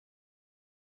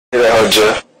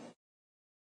Hoja.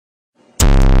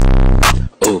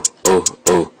 Oh,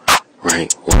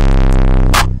 right.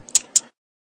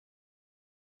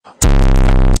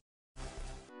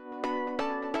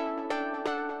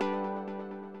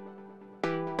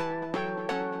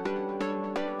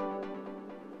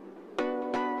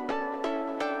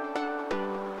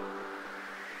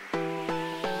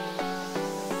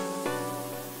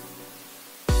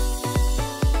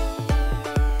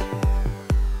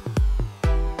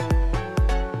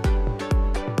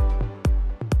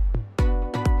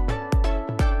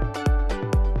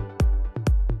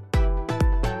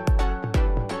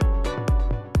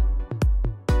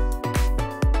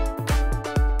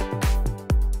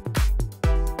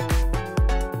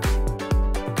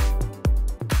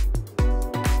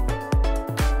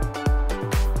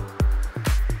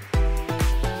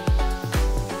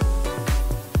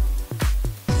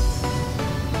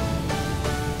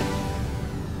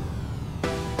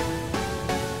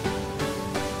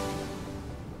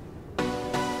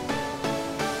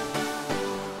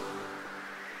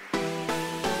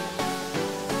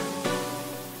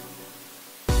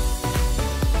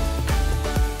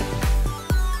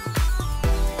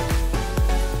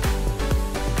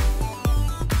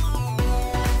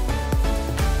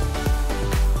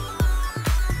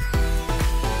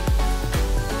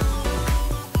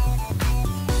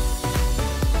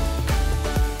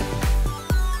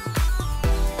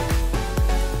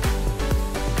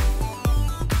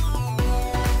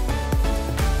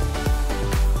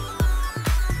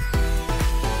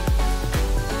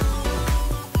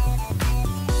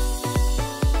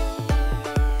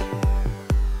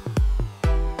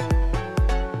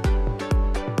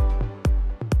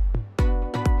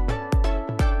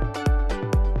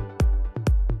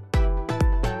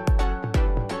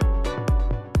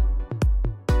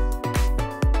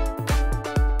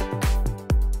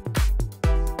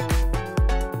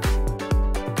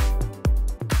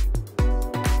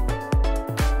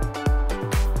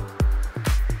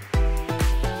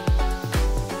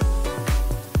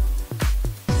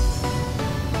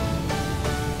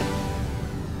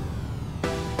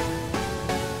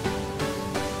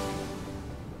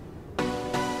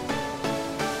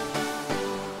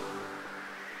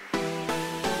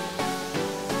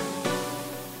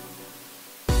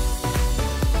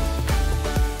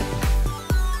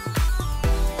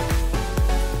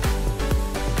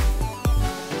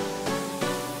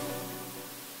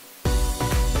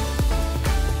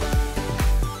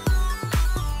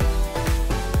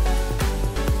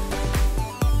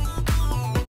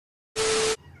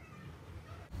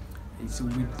 So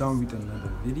we're done with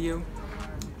another video.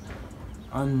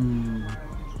 I know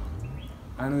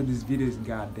this video is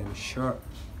goddamn short,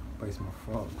 but it's my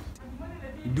fault.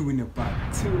 We're doing a part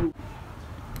 2.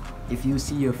 If you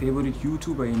see your favorite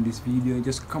YouTuber in this video,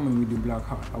 just comment with the black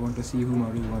heart. I want to see who my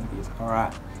real one is.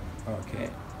 Alright, okay.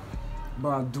 But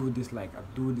I do this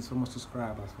for my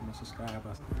subscribers, I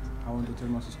want to tell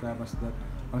my subscribers that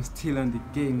I'm still on the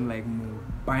game, like more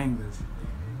bangers.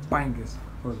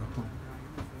 Hold on.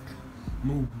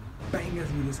 More bangers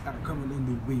videos are coming on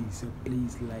the way, so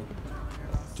please, like,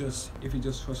 if you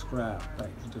just subscribe,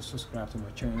 to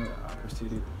my channel, I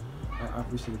appreciate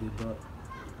it. But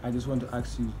I just want to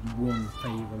ask you one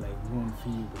favor, if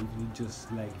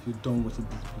you don't watch this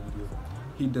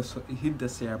video, hit the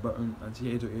share button and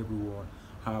share to everyone.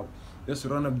 How just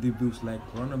run up the views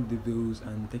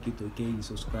and take it to K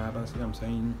subscribers. You know what I'm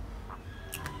saying?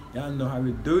 Y'all know how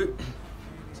we do it.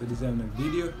 So this is another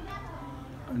video.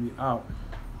 And we out.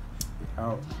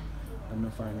 And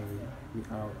then finally, we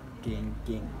out. Gang.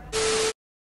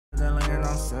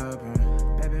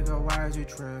 Baby girl, why is you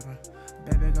tripping?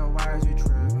 Baby girl, why is you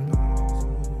tripping?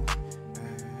 No,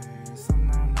 hey, some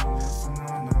no,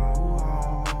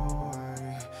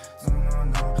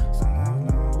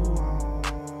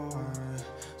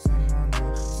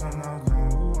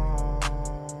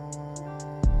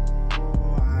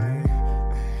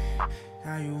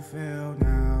 how you feel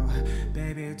now?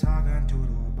 Baby talking to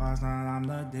the boss, now I'm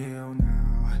the deal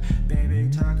now. Baby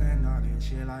talking all this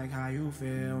shit, like how you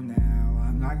feel now?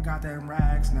 I got them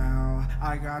racks now,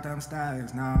 I got them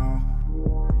stacks now.